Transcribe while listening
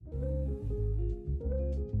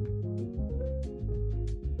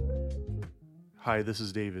Hi, this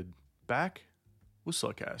is David, back with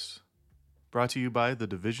Slugcast, brought to you by the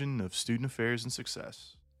Division of Student Affairs and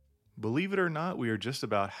Success. Believe it or not, we are just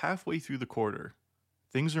about halfway through the quarter.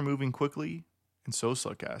 Things are moving quickly, and so is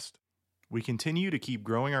Slugcast. We continue to keep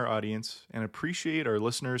growing our audience and appreciate our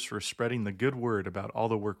listeners for spreading the good word about all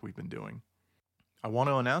the work we've been doing. I want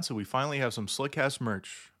to announce that we finally have some Slugcast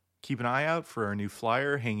merch. Keep an eye out for our new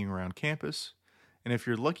flyer hanging around campus, and if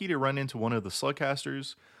you're lucky to run into one of the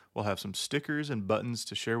Slugcasters, we'll have some stickers and buttons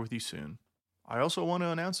to share with you soon. I also want to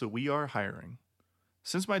announce that we are hiring.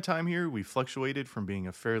 Since my time here, we've fluctuated from being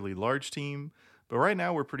a fairly large team, but right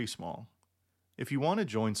now we're pretty small. If you want to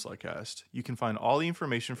join Slugcast, you can find all the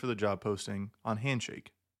information for the job posting on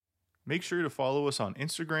Handshake. Make sure to follow us on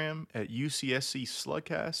Instagram at UCSC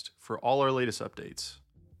Slugcast for all our latest updates.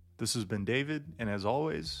 This has been David, and as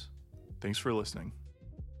always, thanks for listening.